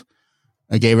meatloaf.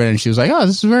 I gave her it and she was like, oh,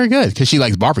 this is very good, because she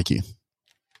likes barbecue.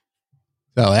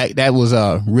 So that was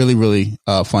really, really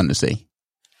fun to see.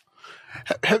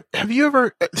 Have you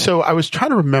ever? So I was trying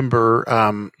to remember.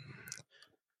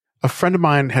 A friend of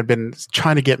mine had been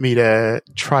trying to get me to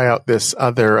try out this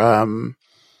other.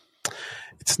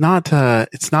 It's not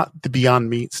the Beyond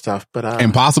Meat stuff, but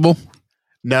Impossible.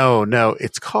 No,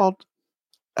 it's called.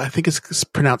 I think it's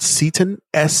pronounced Seitan,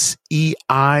 Seitan.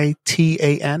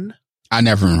 I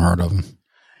never even heard of them.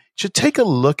 Should take a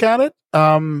look at it.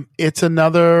 It's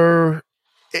another.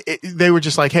 They were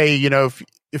just like, hey,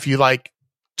 if you like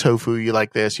tofu, you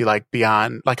like this, you like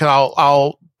Beyond. Like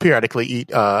I'll periodically eat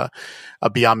a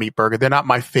Beyond Meat burger. They're not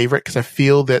my favorite because I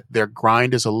feel that their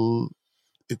grind is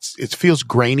it feels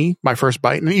grainy. My first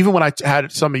bite, and even when I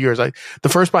had some of yours, the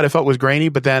first bite I felt was grainy,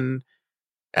 but then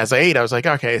as I ate, I was like,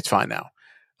 okay, it's fine now.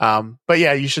 But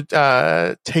yeah, you should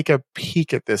take a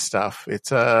peek at this stuff.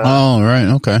 It's oh, right,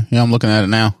 okay, yeah, I'm looking at it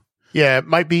now. Yeah, it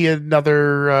might be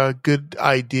another good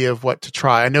idea of what to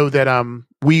try. I know that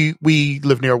we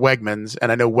live near Wegmans,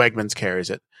 and I know Wegmans carries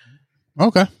it.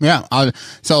 Okay, yeah.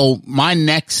 So my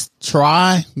next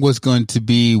try was going to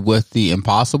be with the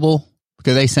Impossible,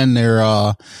 because they send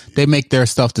they make their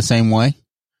stuff the same way.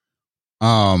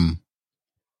 Where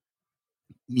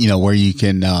you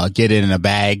can get it in a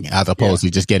bag as opposed to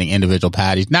just getting individual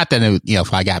patties. Not that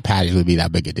if I got patties, it would be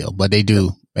that big a deal, but they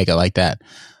do make it like that.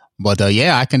 But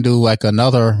I can do like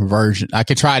another version. I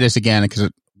could try this again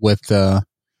with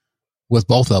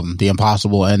both of them, the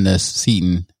Impossible and this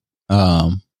Seitan.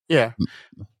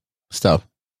 Stuff.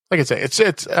 Like I say,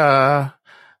 it's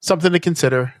something to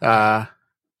consider. So,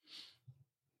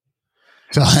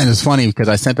 and it's funny because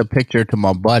I sent a picture to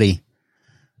my buddy,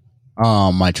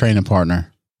 my training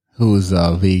partner, who's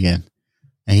vegan,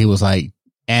 and he was like,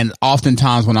 and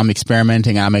oftentimes when I'm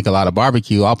experimenting and I make a lot of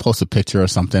barbecue, I'll post a picture or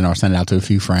something or send it out to a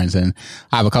few friends, and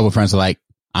I have a couple of friends who are like,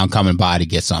 I'm coming by to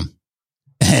get some.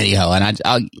 And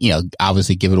I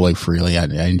obviously give it away freely. I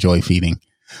enjoy feeding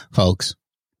folks.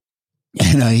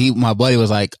 And my buddy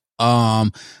was like,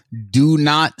 do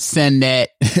not send that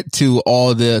to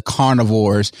all the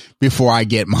carnivores before I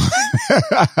get mine.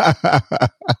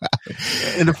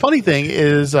 And the funny thing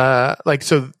is,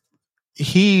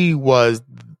 he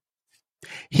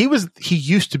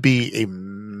used to be a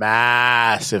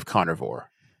massive carnivore.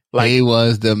 Like, he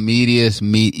was the meatiest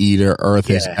meat eater Earth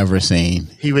has ever seen.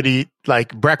 He would eat,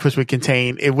 like, breakfast would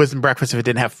contain, it wasn't breakfast if it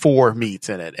didn't have 4 meats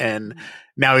in it. And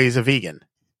now he's a vegan.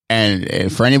 And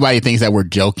for anybody who thinks that we're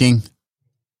joking,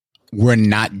 we're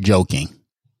not joking.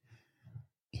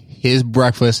 His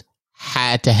breakfast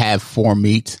had to have 4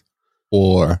 meats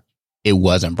or it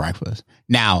wasn't breakfast.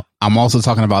 Now, I'm also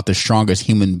talking about the strongest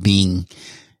human being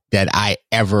that I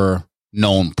ever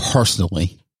known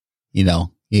personally.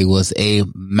 He was a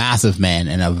massive man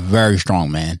and a very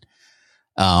strong man.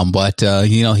 But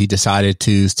he decided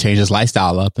to change his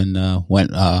lifestyle up and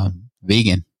went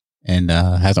vegan and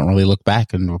hasn't really looked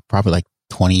back in probably like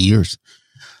 20 years.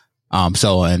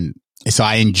 So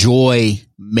I enjoy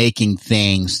making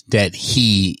things that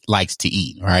he likes to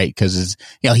eat, right? Because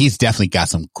he's definitely got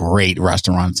some great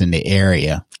restaurants in the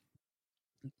area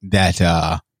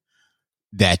that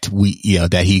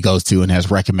he goes to and has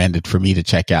recommended for me to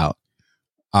check out.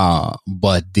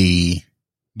 But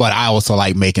I also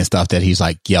like making stuff that he's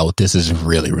like, yo, this is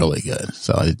really, really good.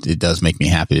 So it does make me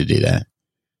happy to do that.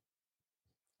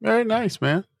 Very nice,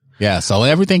 man. Yeah. So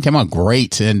everything came out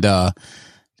great. And,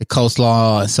 the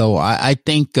coleslaw. So I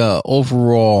think,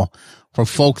 overall for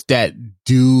folks that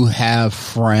do have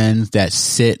friends that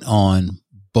sit on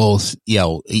both,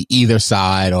 either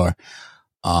side or,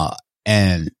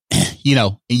 and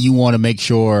you want to make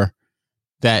sure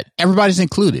that everybody's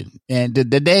included. And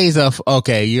the days of,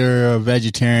 okay, you're a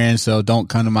vegetarian, so don't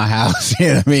come to my house, you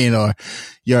know what I mean? Or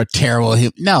you're a terrible,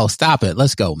 no, stop it.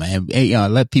 Let's go, man.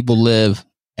 Let people live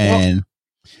and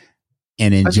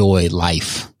enjoy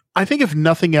life. I think if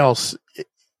nothing else,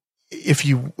 if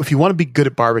you want to be good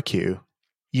at barbecue,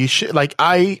 you should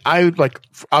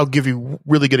I'll give you a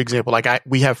really good example.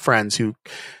 We have friends who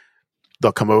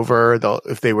they'll come over,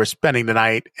 if they were spending the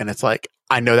night and it's like,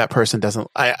 I know that person doesn't,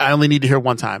 I only need to hear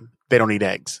one time. They don't eat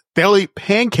eggs. They'll eat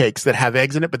pancakes that have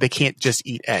eggs in it, but they can't just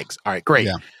eat eggs. All right, great.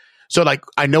 Yeah. So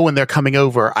I know when they're coming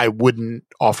over, I wouldn't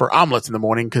offer omelets in the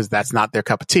morning because that's not their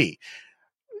cup of tea.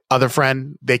 Other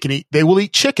friend, they will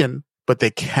eat chicken, but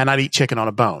they cannot eat chicken on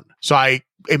a bone. So I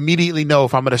immediately know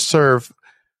if I'm going to serve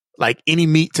any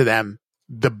meat to them,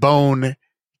 the bone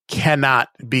cannot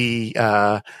be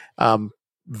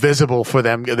visible for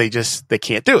them. They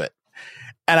can't do it.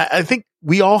 And I think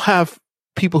we all have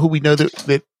people who we know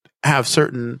that have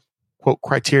certain quote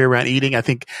criteria around eating. I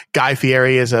think Guy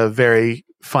Fieri is a very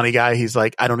funny guy. He's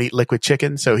like, I don't eat liquid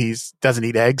chicken, so doesn't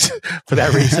eat eggs for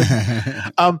that reason.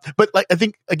 But I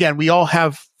think again, we all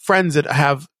have friends that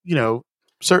have,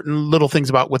 certain little things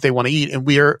about what they want to eat. And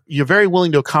you're very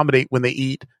willing to accommodate when they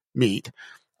eat meat,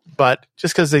 but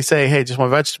just because they say, hey, just want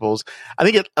vegetables, I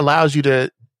think it allows you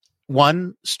to,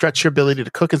 one, stretch your ability to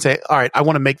cook and say, all right, I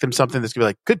want to make them something that's going to be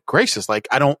like, good gracious.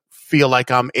 I don't feel like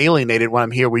I'm alienated when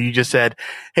I'm here where you just said,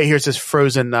 hey, here's this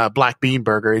frozen black bean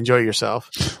burger. Enjoy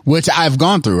yourself. Which I've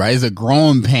gone through, right? It's a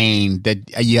growing pain that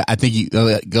I think you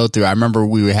go through. I remember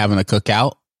we were having a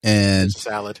cookout and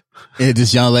salad.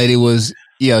 This young lady was,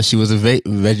 she was a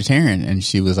vegetarian and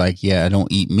she was like, yeah, I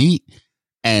don't eat meat.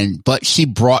 But she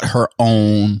brought her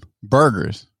own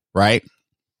burgers, right?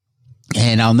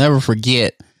 And I'll never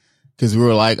forget because we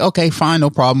were like, okay, fine, no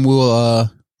problem. We'll,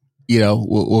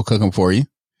 we'll cook them for you.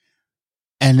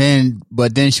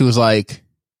 But then she was like,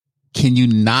 can you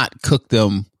not cook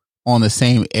them on the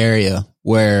same area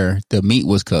where the meat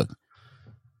was cooked?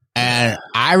 And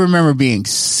I remember being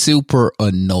super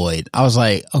annoyed. I was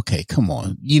like, okay, come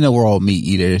on. We're all meat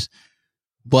eaters.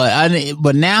 But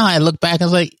now I look back and I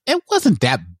was like, it wasn't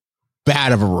that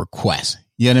bad of a request.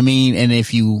 You know what I mean? And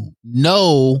if you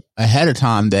know ahead of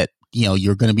time that,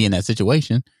 you're going to be in that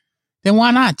situation, then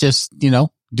why not just,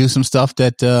 do some stuff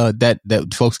that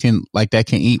folks can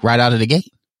eat right out of the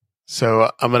gate.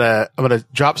 So I'm going to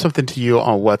drop something to you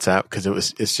on WhatsApp because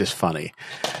it's just funny,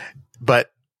 but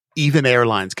even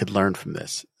airlines could learn from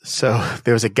this. So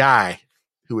there was a guy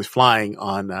who was flying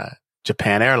on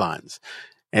Japan Airlines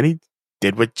and he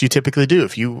did what you typically do.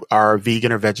 If you are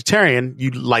vegan or vegetarian,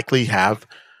 you likely have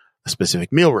a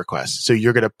specific meal request. So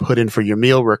you're going to put in for your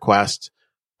meal request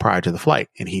prior to the flight.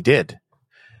 And he did.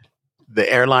 The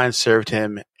airline served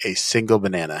him a single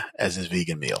banana as his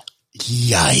vegan meal.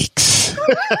 Yikes.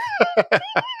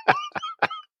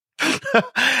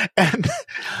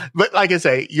 But like I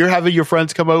say, you're having your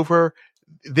friends come over.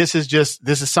 This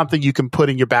is something you can put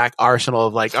in your back arsenal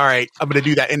of all right, I'm going to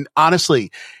do that. And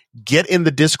honestly, get in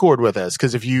the Discord with us.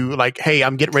 Cause if you hey,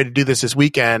 I'm getting ready to do this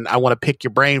weekend. I want to pick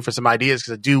your brain for some ideas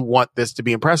because I do want this to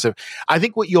be impressive. I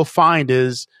think what you'll find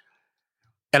is,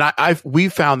 and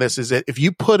we've found this is that if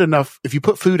you put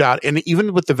food out and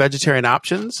even with the vegetarian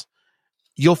options,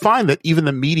 you'll find that even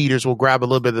the meat eaters will grab a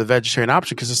little bit of the vegetarian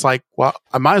option because it's like, well,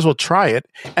 I might as well try it.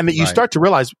 And that you start to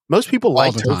realize most people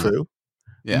like tofu.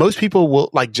 Yeah. Most people will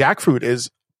like jackfruit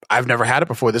I've never had it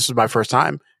before. This was my first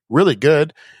time. Really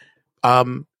good.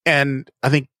 And I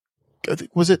think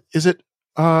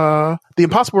the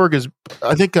Impossible Burger is,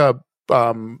 I think,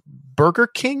 Burger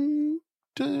King.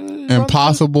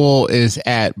 Impossible is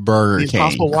at Burger King.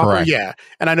 Impossible Whopper, correct. Yeah.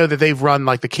 And I know that they've run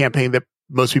the campaign that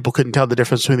most people couldn't tell the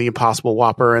difference between the Impossible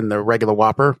Whopper and the regular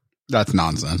Whopper. That's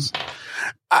nonsense.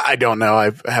 I don't know.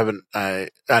 I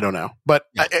don't know, but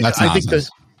I think that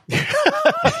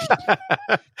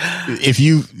if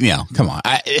you come on.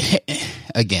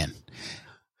 Again,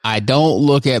 I don't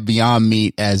look at Beyond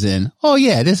Meat as in, oh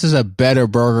yeah, this is a better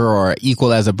burger or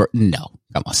equal as a burger. No,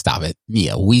 come on, stop it.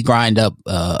 Yeah, we grind up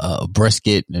a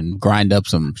brisket and grind up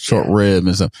some short rib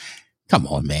and some. Come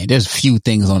on, man. There's few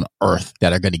things on earth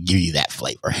that are going to give you that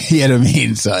flavor. You know what I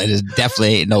mean? So it is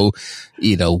definitely ain't no,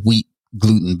 wheat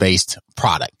gluten based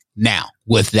product. Now,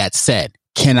 with that said,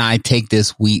 can I take this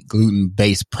wheat gluten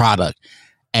based product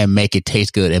and make it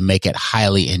taste good and make it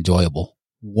highly enjoyable?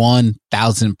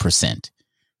 1000%.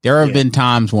 There have been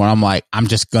times when I'm like, I'm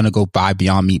just going to go buy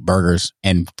Beyond Meat burgers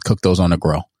and cook those on the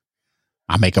grill.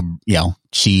 I make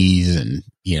cheese and,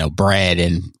 bread,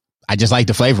 and I just like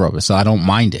the flavor of it. So I don't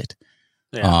mind it.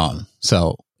 Yeah.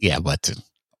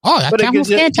 But camels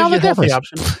can't tell the difference.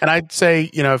 Option. And I'd say,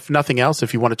 if nothing else,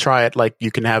 if you want to try it, like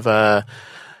you can have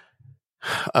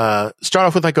start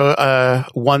off with like a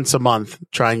once a month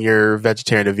trying your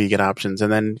vegetarian or vegan options,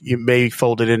 and then you may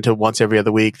fold it into once every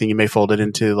other week. Then you may fold it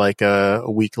into like a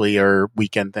weekly or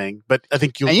weekend thing. But I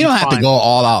think you don't have to go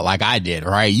all out like I did,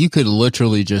 right? You could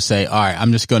literally just say, all right,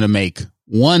 I'm just going to make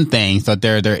one thing. So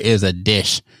there is a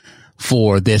dish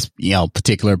for this,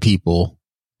 particular people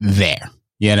there.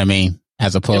 You know what I mean?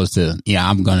 As opposed to,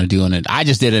 I'm going to do it. I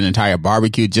just did an entire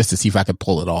barbecue just to see if I could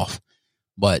pull it off.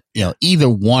 But, any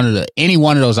one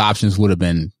of those options would have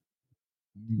been,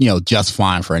 just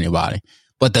fine for anybody.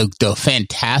 But the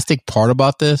fantastic part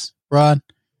about this, Rod,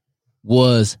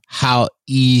 was how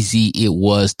easy it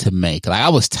was to make. Like, I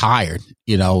was tired,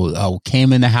 I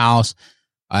came in the house.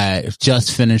 I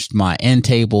just finished my end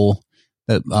table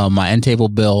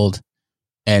build,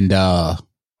 and,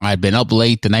 I'd been up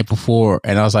late the night before,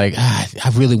 and I was like, I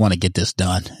really want to get this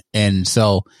done. And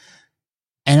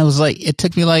it was like, it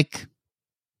took me like,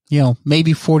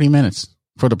 maybe 40 minutes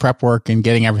for the prep work and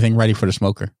getting everything ready for the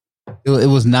smoker. It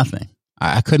was nothing.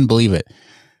 I couldn't believe it.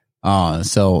 And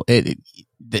some of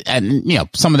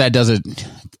that doesn't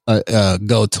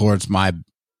go towards my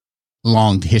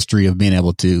long history of being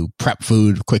able to prep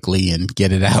food quickly and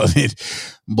get it out.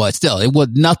 But still,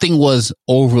 nothing was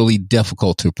overly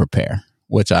difficult to prepare,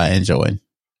 which I enjoyed.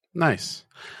 Nice.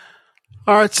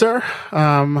 All right, sir.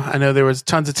 I know there was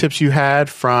tons of tips you had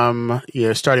from,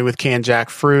 starting with canned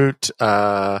jackfruit,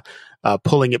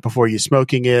 pulling it before you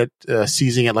smoking it,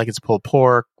 seasoning it like it's pulled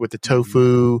pork with the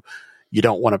tofu. You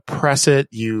don't want to press it.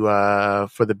 You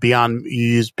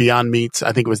use Beyond Meats.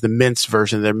 I think it was the minced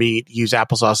version of their meat. Use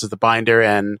applesauce as the binder,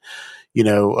 and,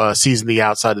 season the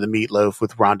outside of the meatloaf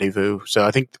with Rendezvous. So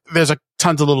I think there's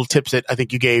tons of little tips that I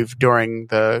think you gave during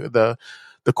the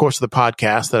course of the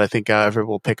podcast that I think everyone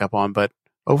will pick up on. But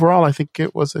overall, I think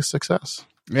it was a success.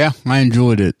 Yeah, I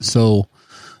enjoyed it. So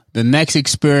the next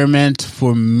experiment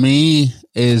for me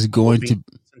is going to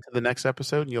the next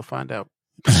episode, and you'll find out.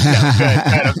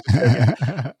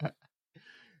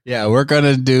 Yeah, we're going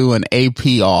to do an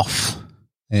AP off.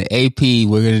 An AP,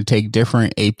 we're going to take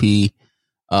different AP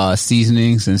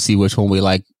seasonings and see which one we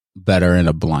like better in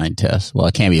a blind test. Well,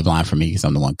 it can't be a blind for me because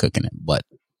I'm the one cooking it, but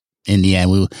in the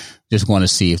end, we just want to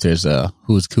see if there's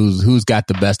who's got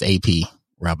the best AP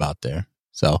rub out there.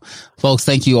 So, folks,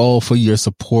 thank you all for your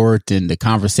support and the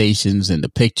conversations and the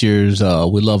pictures.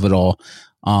 We love it all.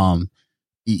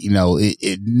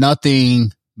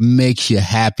 Nothing makes you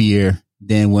happier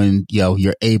than when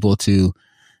you're able to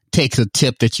take a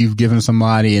tip that you've given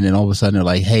somebody, and then all of a sudden they're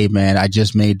like, "Hey, man, I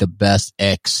just made the best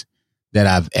X that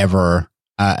I've ever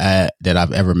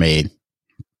made."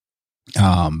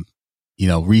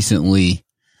 Recently,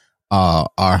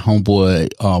 our homeboy,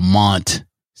 Mont,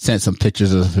 sent some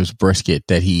pictures of his brisket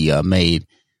that he made.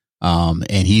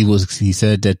 And he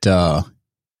said that,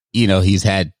 he's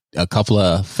had a couple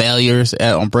of failures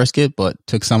on brisket, but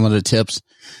took some of the tips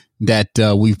that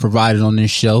we've provided on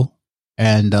this show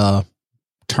and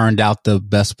turned out the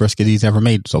best brisket he's ever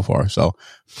made so far. So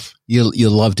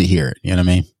you'll love to hear it. You know what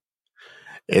I mean?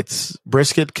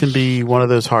 Brisket can be one of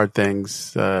those hard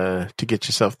things to get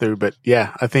yourself through. But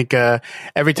yeah, I think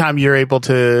every time you're able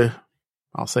to,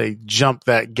 I'll say, jump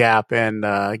that gap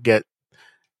and get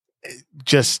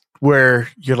just where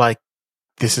you're like,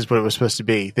 this is what it was supposed to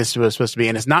be. This is what it's supposed to be.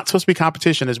 And it's not supposed to be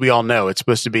competition, as we all know. It's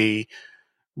supposed to be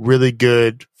really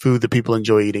good food that people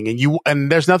enjoy eating.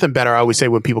 And there's nothing better. I always say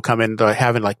when people come in, they're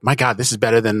having like, my God, this is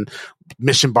better than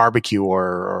Mission Barbecue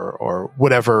or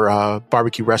whatever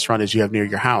barbecue restaurant is you have near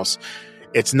your house.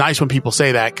 It's nice when people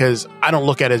say that, because I don't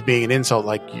look at it as being an insult.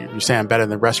 Like you're saying better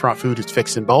than restaurant food. It's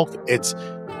fixed in bulk.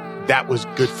 That was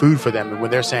good food for them. And when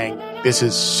they're saying this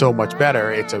is so much better,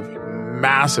 it's a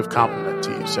massive compliment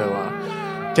to you. So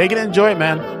take it and enjoy it,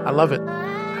 man. I love it.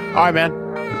 All right, man.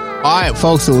 All right,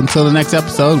 folks. So until the next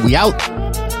episode, we out.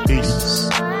 Peace.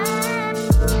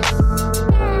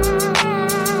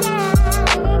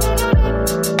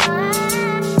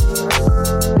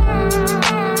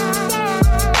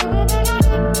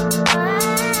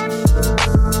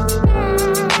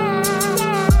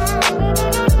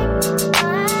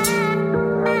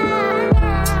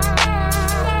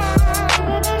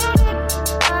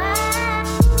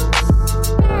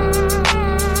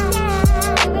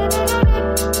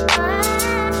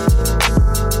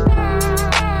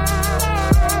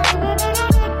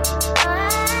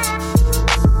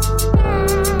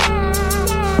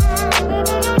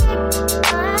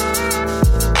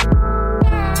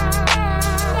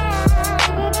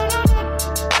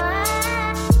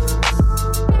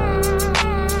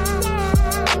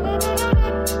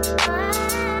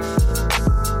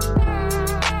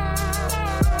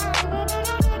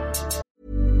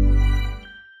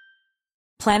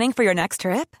 Planning for your next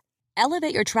trip?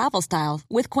 Elevate your travel style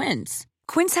with Quince.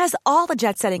 Quince has all the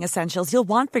jet-setting essentials you'll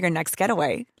want for your next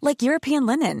getaway, like European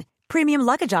linen, premium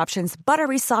luggage options,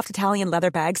 buttery soft Italian leather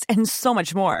bags, and so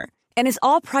much more. And is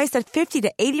all priced at 50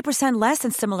 to 80% less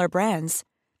than similar brands.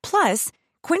 Plus,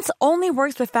 Quince only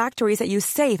works with factories that use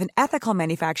safe and ethical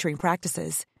manufacturing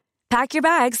practices. Pack your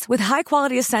bags with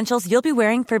high-quality essentials you'll be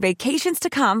wearing for vacations to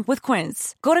come with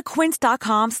Quince. Go to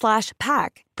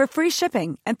quince.com/pack for free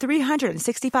shipping and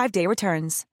 365-day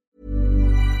returns.